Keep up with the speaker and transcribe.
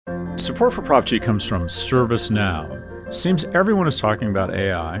Support for Prop G comes from ServiceNow. Seems everyone is talking about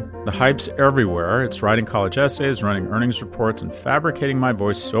AI. The hype's everywhere. It's writing college essays, running earnings reports, and fabricating my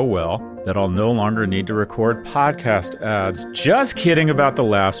voice so well that I'll no longer need to record podcast ads. Just kidding about the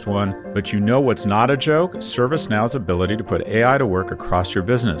last one. But you know what's not a joke? ServiceNow's ability to put AI to work across your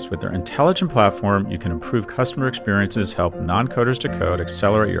business. With their intelligent platform, you can improve customer experiences, help non-coders to code,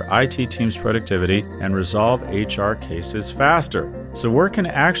 accelerate your IT team's productivity, and resolve HR cases faster. So work can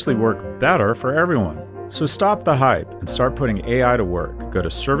actually work better for everyone. So stop the hype and start putting AI to work. Go to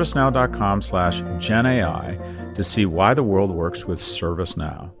servicenow.com/GenAI to see why the world works with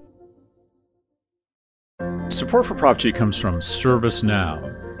ServiceNow. Support for Prop G comes from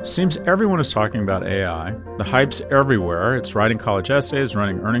ServiceNow. Seems everyone is talking about AI. The hype's everywhere. It's writing college essays,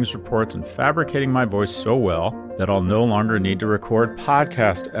 running earnings reports, and fabricating my voice so well that I'll no longer need to record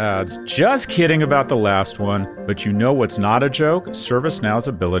podcast ads. Just kidding about the last one. But you know what's not a joke? ServiceNow's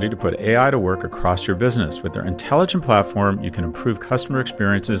ability to put AI to work across your business. With their intelligent platform, you can improve customer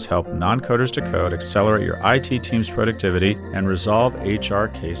experiences, help non-coders to code, accelerate your IT team's productivity, and resolve HR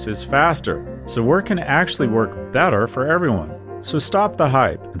cases faster. So work can actually work better for everyone. So stop the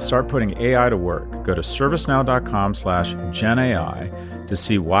hype and start putting AI to work. Go to servicenow.com/GenAI to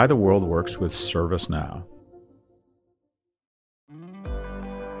see why the world works with ServiceNow.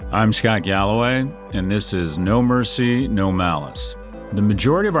 I'm Scott Galloway, and this is No Mercy, No Malice. The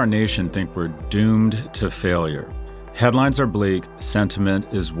majority of our nation think we're doomed to failure. Headlines are bleak, sentiment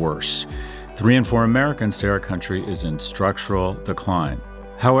is worse. 3 in 4 Americans say our country is in structural decline.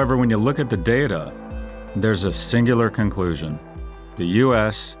 However, when you look at the data, there's a singular conclusion. The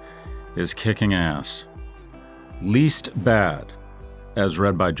U.S. is kicking ass. Least bad, as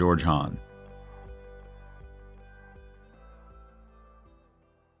read by George Hahn.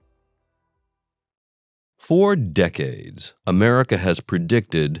 For decades, America has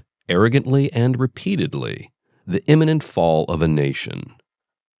predicted, arrogantly and repeatedly, the imminent fall of a nation.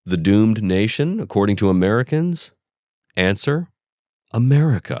 The doomed nation, according to Americans? Answer: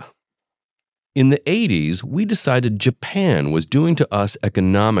 America. In the 80s, we decided Japan was doing to us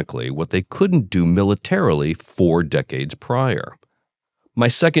economically what they couldn't do militarily 4 decades prior. My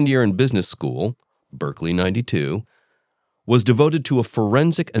second year in business school, Berkeley 92, was devoted to a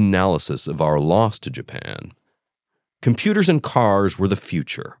forensic analysis of our loss to Japan. Computers and cars were the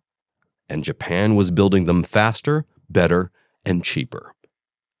future, and Japan was building them faster, better, and cheaper.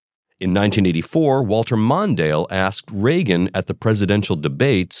 In 1984, Walter Mondale asked Reagan at the presidential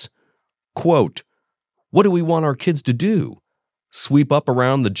debates, quote, "What do we want our kids to do? Sweep up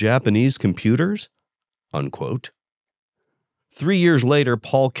around the Japanese computers?" Unquote. 3 years later,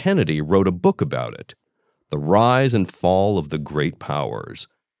 Paul Kennedy wrote a book about it, The Rise and Fall of the Great Powers,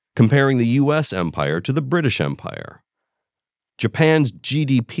 comparing the U.S. empire to the British Empire. Japan's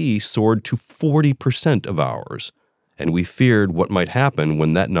GDP soared to 40% of ours, and we feared what might happen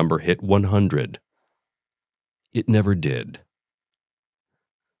when that number hit 100. It never did.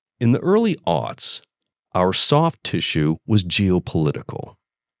 In the early aughts, our soft tissue was geopolitical.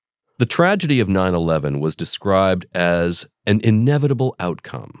 The tragedy of 9/11 was described as an inevitable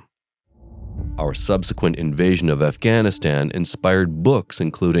outcome. Our subsequent invasion of Afghanistan inspired books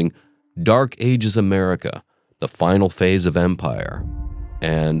including Dark Ages America, The Final Phase of Empire,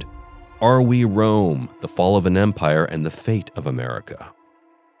 and Are We Rome? The Fall of an Empire and the Fate of America.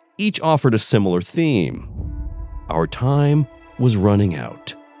 Each offered a similar theme. Our time was running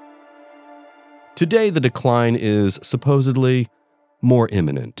out. Today, the decline is supposedly more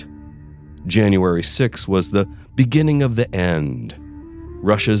imminent. January 6 was the beginning of the end.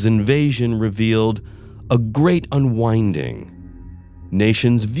 Russia's invasion revealed a great unwinding.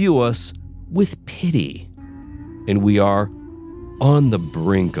 Nations view us with pity, and we are on the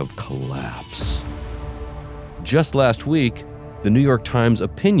brink of collapse. Just last week, the New York Times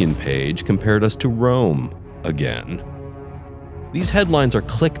opinion page compared us to Rome again. These headlines are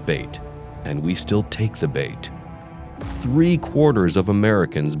clickbait, and we still take the bait. 3/4 of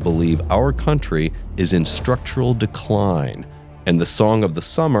Americans believe our country is in structural decline, and the song of the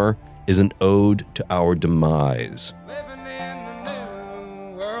summer is an ode to our demise. Living in the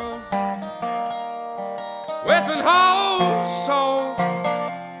new world with an whole soul.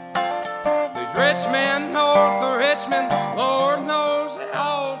 These rich men north of Richmond, Lord knows they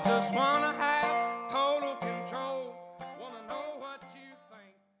all just wanna have total control. Wanna know what you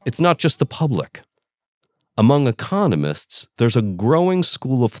think. It's not just the public. Among economists, there's a growing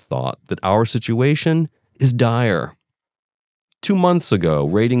school of thought that our situation is dire. 2 months ago,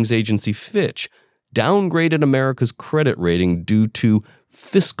 ratings agency Fitch downgraded America's credit rating due to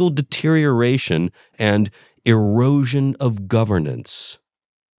fiscal deterioration and erosion of governance.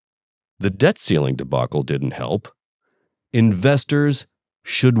 The debt ceiling debacle didn't help. Investors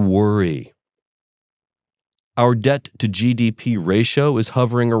should worry. Our debt to GDP ratio is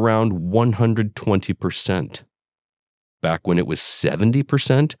hovering around 120%. Back when it was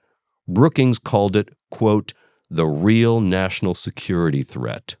 70%, Brookings called it, quote, the real national security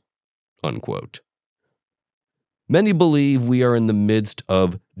threat, unquote. Many believe we are in the midst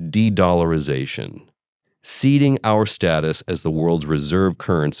of de-dollarization, ceding our status as the world's reserve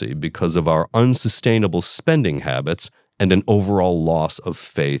currency because of our unsustainable spending habits and an overall loss of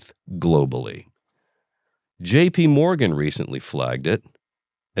faith globally. J.P. Morgan recently flagged it.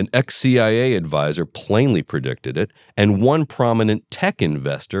 An ex-CIA advisor plainly predicted it, and one prominent tech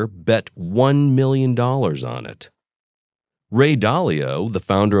investor bet $1 million on it. Ray Dalio, the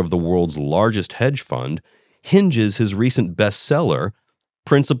founder of the world's largest hedge fund, hinges his recent bestseller,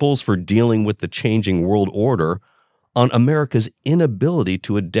 Principles for Dealing with the Changing World Order, on America's inability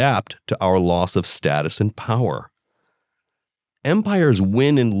to adapt to our loss of status and power. Empires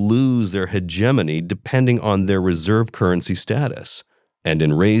win and lose their hegemony depending on their reserve currency status. And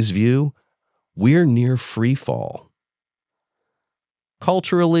in Ray's view, we're near free fall.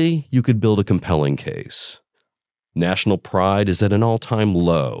 Culturally, you could build a compelling case. National pride is at an all-time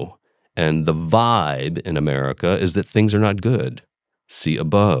low, and the vibe in America is that things are not good. See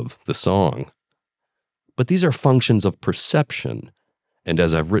Above, the song. But these are functions of perception, and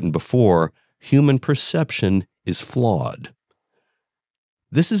as I've written before, human perception is flawed.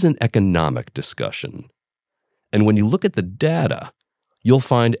 This is an economic discussion, and when you look at the data, you'll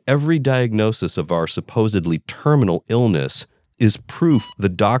find every diagnosis of our supposedly terminal illness is proof the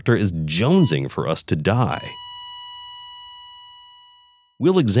doctor is jonesing for us to die.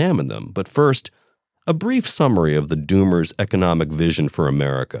 We'll examine them, but first, a brief summary of the Doomer's economic vision for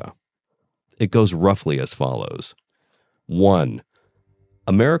America. It goes roughly as follows. 1.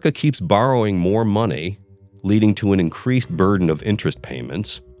 America keeps borrowing more money, leading to an increased burden of interest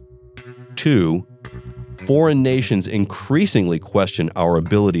payments. 2. Foreign nations increasingly question our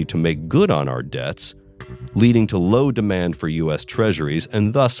ability to make good on our debts, leading to low demand for U.S. treasuries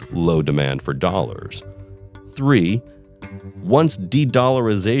and thus low demand for dollars. 3. Once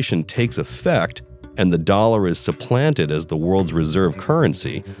de-dollarization takes effect and the dollar is supplanted as the world's reserve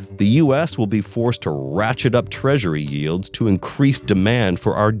currency, the U.S. will be forced to ratchet up treasury yields to increase demand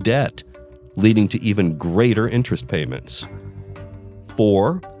for our debt, leading to even greater interest payments.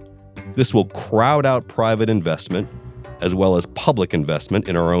 4. This will crowd out private investment, as well as public investment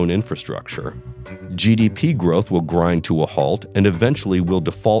in our own infrastructure. GDP growth will grind to a halt, and eventually we'll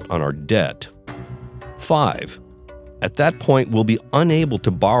default on our debt. 5. At that point, we'll be unable to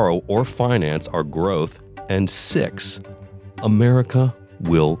borrow or finance our growth. And 6. America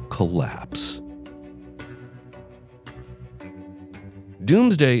will collapse.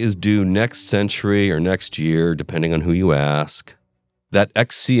 Doomsday is due next century or next year, depending on who you ask. That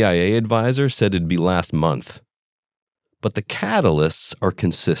ex-CIA advisor said it'd be last month. But the catalysts are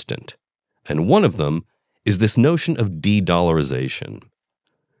consistent, and one of them is this notion of de-dollarization.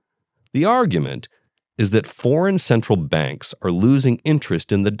 The argument is that foreign central banks are losing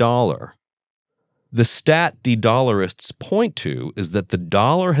interest in the dollar. The stat de-dollarists point to is that the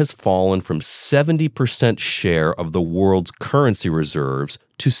dollar has fallen from 70% share of the world's currency reserves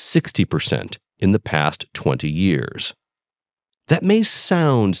to 60% in the past 20 years. That may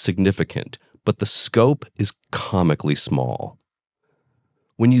sound significant, but the scope is comically small.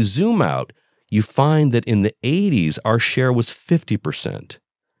 When you zoom out, you find that in the 80s, our share was 50%,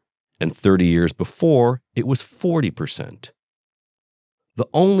 and 30 years before, it was 40%. The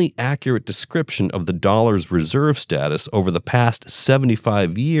only accurate description of the dollar's reserve status over the past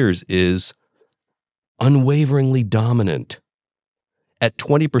 75 years is unwaveringly dominant. At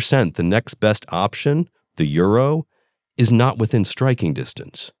 20%, the next best option, the euro, is not within striking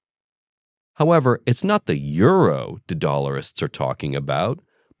distance. However, it's not the euro de-dollarists are talking about,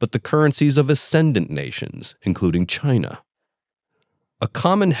 but the currencies of ascendant nations, including China. A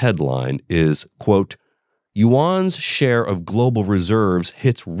common headline is, quote, yuan's share of global reserves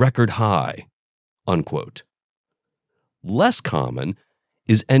hits record high, unquote. Less common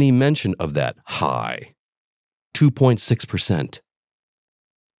is any mention of that high, 2.6%.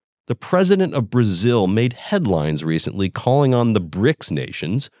 The president of Brazil made headlines recently calling on the BRICS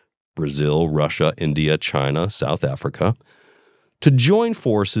nations, Brazil, Russia, India, China, South Africa, to join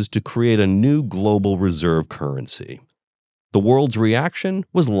forces to create a new global reserve currency. The world's reaction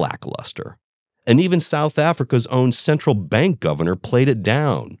was lackluster, and even South Africa's own central bank governor played it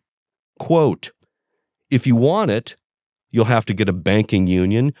down. Quote, if you want it, you'll have to get a banking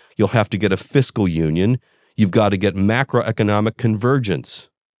union, you'll have to get a fiscal union, you've got to get macroeconomic convergence.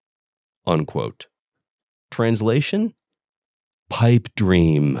 unquote. Translation? Pipe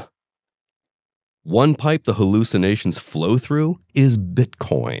dream. One pipe the hallucinations flow through is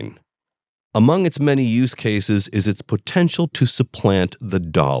Bitcoin. Among its many use cases is its potential to supplant the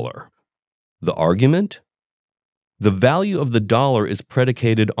dollar. The argument? The value of the dollar is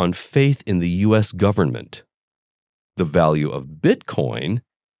predicated on faith in the U.S. government. The value of Bitcoin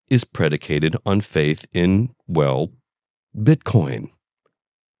is predicated on faith in, well, Bitcoin.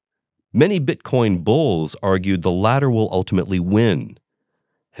 Many Bitcoin bulls argued the latter will ultimately win.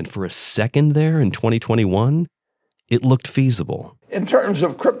 And for a second there in 2021, it looked feasible. In terms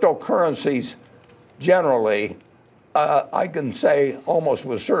of cryptocurrencies generally, I can say almost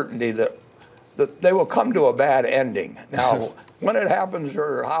with certainty that they will come to a bad ending. Now, when it happens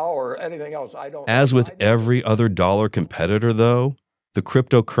or how or anything else, I don't know. As with every other dollar competitor, though, the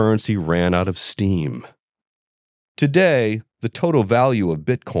cryptocurrency ran out of steam. Today, the total value of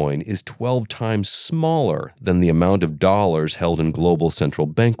Bitcoin is 12 times smaller than the amount of dollars held in global central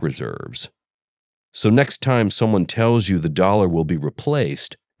bank reserves. So next time someone tells you the dollar will be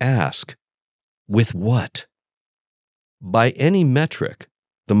replaced, ask, with what? By any metric,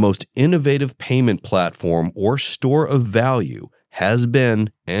 the most innovative payment platform or store of value has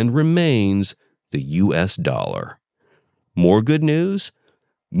been and remains the US dollar. More good news?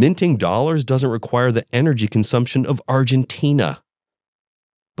 Minting dollars doesn't require the energy consumption of Argentina.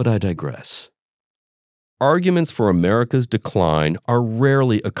 But I digress. Arguments for America's decline are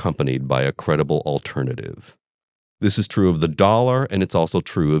rarely accompanied by a credible alternative. This is true of the dollar, and it's also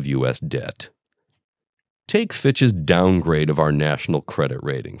true of U.S. debt. Take Fitch's downgrade of our national credit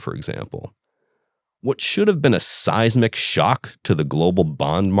rating, for example. What should have been a seismic shock to the global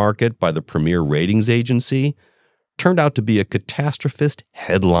bond market by the premier ratings agency turned out to be a catastrophist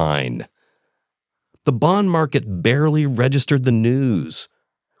headline. The bond market barely registered the news,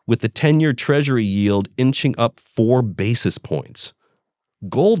 with the 10-year Treasury yield inching up 4 basis points.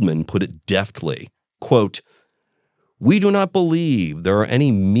 Goldman put it deftly, quote, "We do not believe there are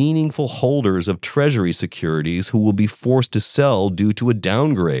any meaningful holders of Treasury securities who will be forced to sell due to a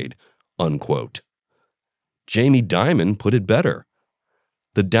downgrade," unquote. Jamie Dimon put it better.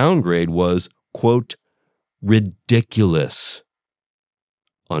 The downgrade was, quote, "ridiculous,"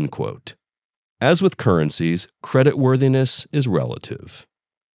 unquote. As with currencies, creditworthiness is relative.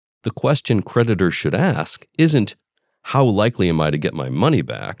 The question creditors should ask isn't, how likely am I to get my money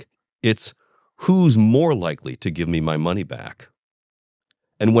back? It's, who's more likely to give me my money back?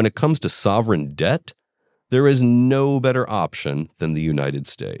 And when it comes to sovereign debt, there is no better option than the United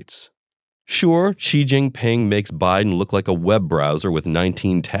States. Sure, Xi Jinping makes Biden look like a web browser with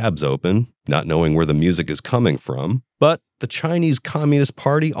 19 tabs open, not knowing where the music is coming from, but the Chinese Communist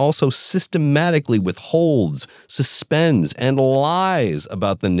Party also systematically withholds, suspends, and lies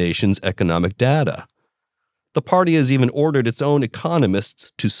about the nation's economic data. The party has even ordered its own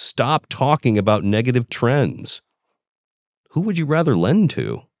economists to stop talking about negative trends. Who would you rather lend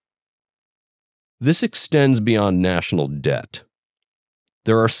to? This extends beyond national debt.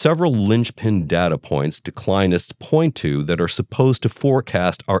 There are several linchpin data points declinists point to that are supposed to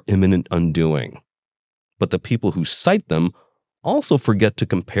forecast our imminent undoing. But the people who cite them also forget to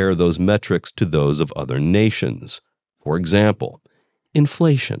compare those metrics to those of other nations. For example,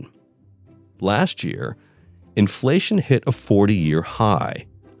 inflation. Last year, inflation hit a 40-year high.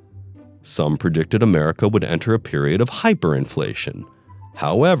 Some predicted America would enter a period of hyperinflation.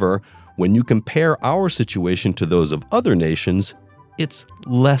 However, when you compare our situation to those of other nations, it's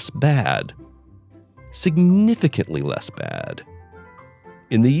less bad. Significantly less bad.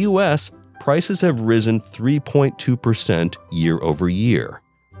 In the U.S., prices have risen 3.2% year over year.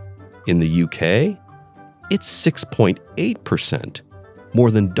 In the U.K., it's 6.8%,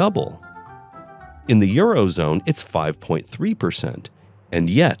 more than double. In the Eurozone, it's 5.3%. And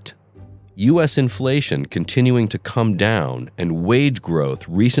yet, U.S. inflation continuing to come down and wage growth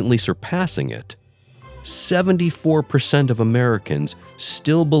recently surpassing it, 74% of Americans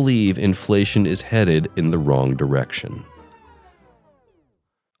still believe inflation is headed in the wrong direction.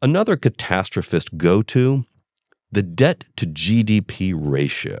 Another catastrophist go-to, the debt-to-GDP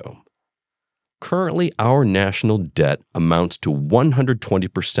ratio. Currently, our national debt amounts to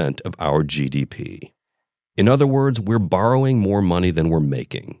 120% of our GDP. In other words, we're borrowing more money than we're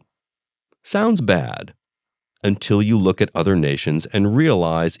making. Sounds bad, until you look at other nations and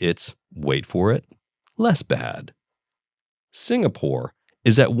realize it's, wait for it, less bad. Singapore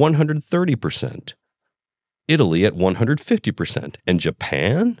is at 130%, Italy at 150%, and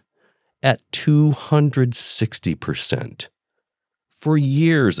Japan at 260%. For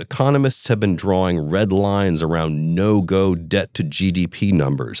years, economists have been drawing red lines around no-go debt to GDP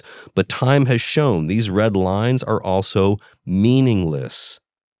numbers, but time has shown these red lines are also meaningless.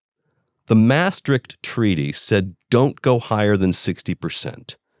 The Maastricht Treaty said don't go higher than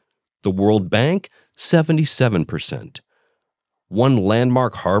 60%. The World Bank, 77%. One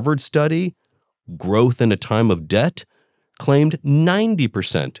landmark Harvard study, Growth in a Time of Debt, claimed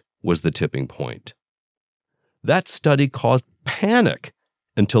 90% was the tipping point. That study caused panic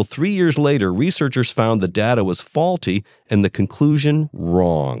until 3 years later, researchers found the data was faulty and the conclusion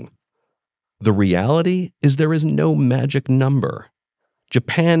wrong. The reality is there is no magic number.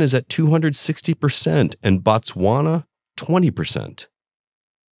 Japan is at 260% and Botswana, 20%.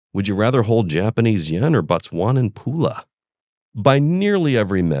 Would you rather hold Japanese yen or Botswanan pula? By nearly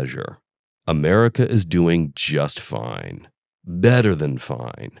every measure, America is doing just fine. Better than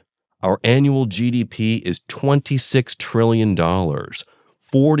fine. Our annual GDP is $26 trillion,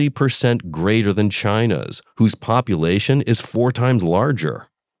 40% greater than China's, whose population is 4 times larger.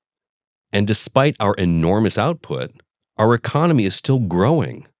 And despite our enormous output, our economy is still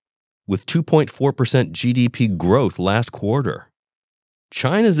growing, with 2.4% GDP growth last quarter.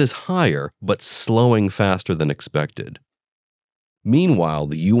 China's is higher, but slowing faster than expected. Meanwhile,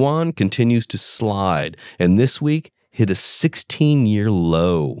 the yuan continues to slide, and this week hit a 16-year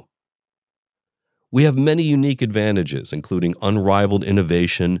low. We have many unique advantages, including unrivaled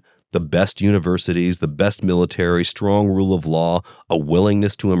innovation, the best universities, the best military, strong rule of law, a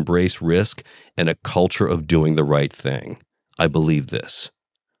willingness to embrace risk, and a culture of doing the right thing. I believe this.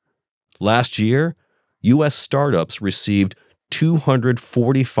 Last year, U.S. startups received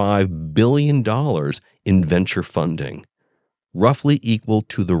 $245 billion in venture funding, roughly equal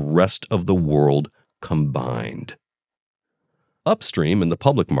to the rest of the world combined. Upstream in the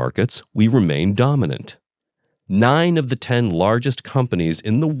public markets, we remain dominant. 9 of the 10 largest companies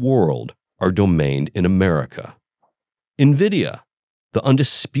in the world are domained in America. NVIDIA, the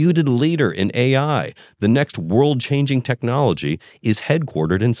undisputed leader in AI, the next world-changing technology, is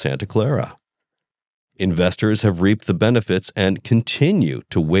headquartered in Santa Clara. Investors have reaped the benefits and continue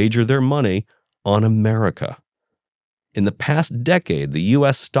to wager their money on America. In the past decade, the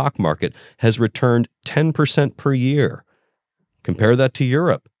U.S. stock market has returned 10% per year. Compare that to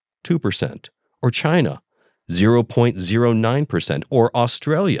Europe, 2%, or China, 0.09%, or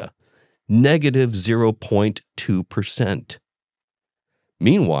Australia, negative 0.2%.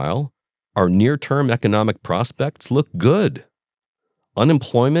 Meanwhile, our near-term economic prospects look good.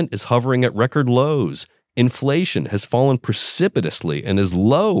 Unemployment is hovering at record lows. Inflation has fallen precipitously and is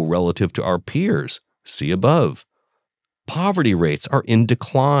low relative to our peers. See above. Poverty rates are in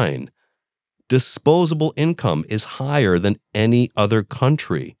decline. Disposable income is higher than any other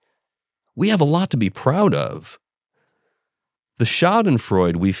country. We have a lot to be proud of. The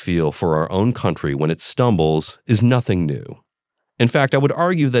schadenfreude we feel for our own country when it stumbles is nothing new. In fact, I would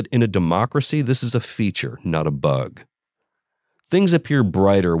argue that in a democracy, this is a feature, not a bug. Things appear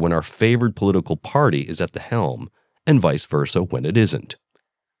brighter when our favored political party is at the helm, and vice versa when it isn't.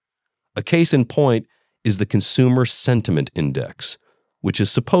 A case in point is the Consumer Sentiment Index, which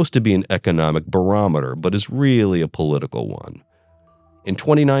is supposed to be an economic barometer, but is really a political one. In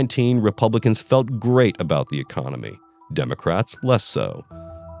 2019, Republicans felt great about the economy, Democrats less so.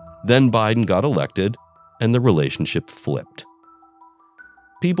 Then Biden got elected, and the relationship flipped.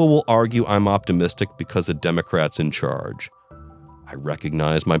 People will argue I'm optimistic because a Democrat's in charge. I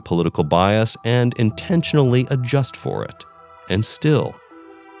recognize my political bias and intentionally adjust for it. And still,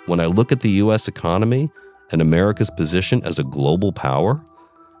 when I look at the U.S. economy and America's position as a global power,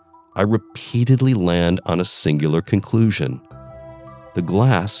 I repeatedly land on a singular conclusion. The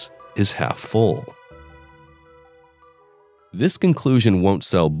glass is half full. This conclusion won't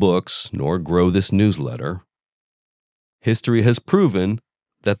sell books nor grow this newsletter. History has proven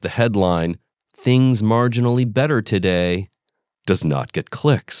that the headline, "Things marginally better today," does not get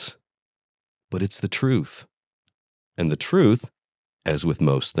clicks. But it's the truth. And the truth, as with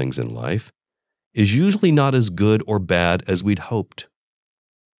most things in life, is usually not as good or bad as we'd hoped.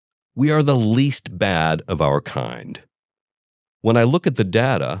 We are the least bad of our kind. When I look at the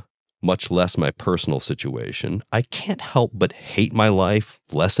data, much less my personal situation, I can't help but hate my life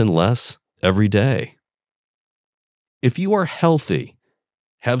less and less every day. If you are healthy,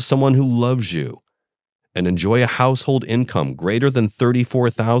 have someone who loves you, and enjoy a household income greater than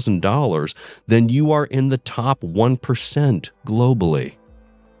 $34,000, then you are in the top 1% globally.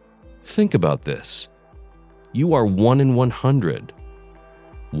 Think about this. You are 1 in 100.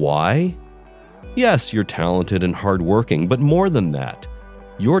 Why? Yes, you're talented and hardworking, but more than that,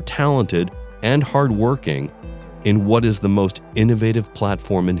 you're talented and hardworking in what is the most innovative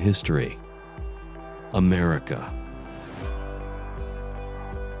platform in history, America.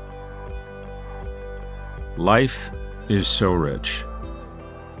 Life is so rich.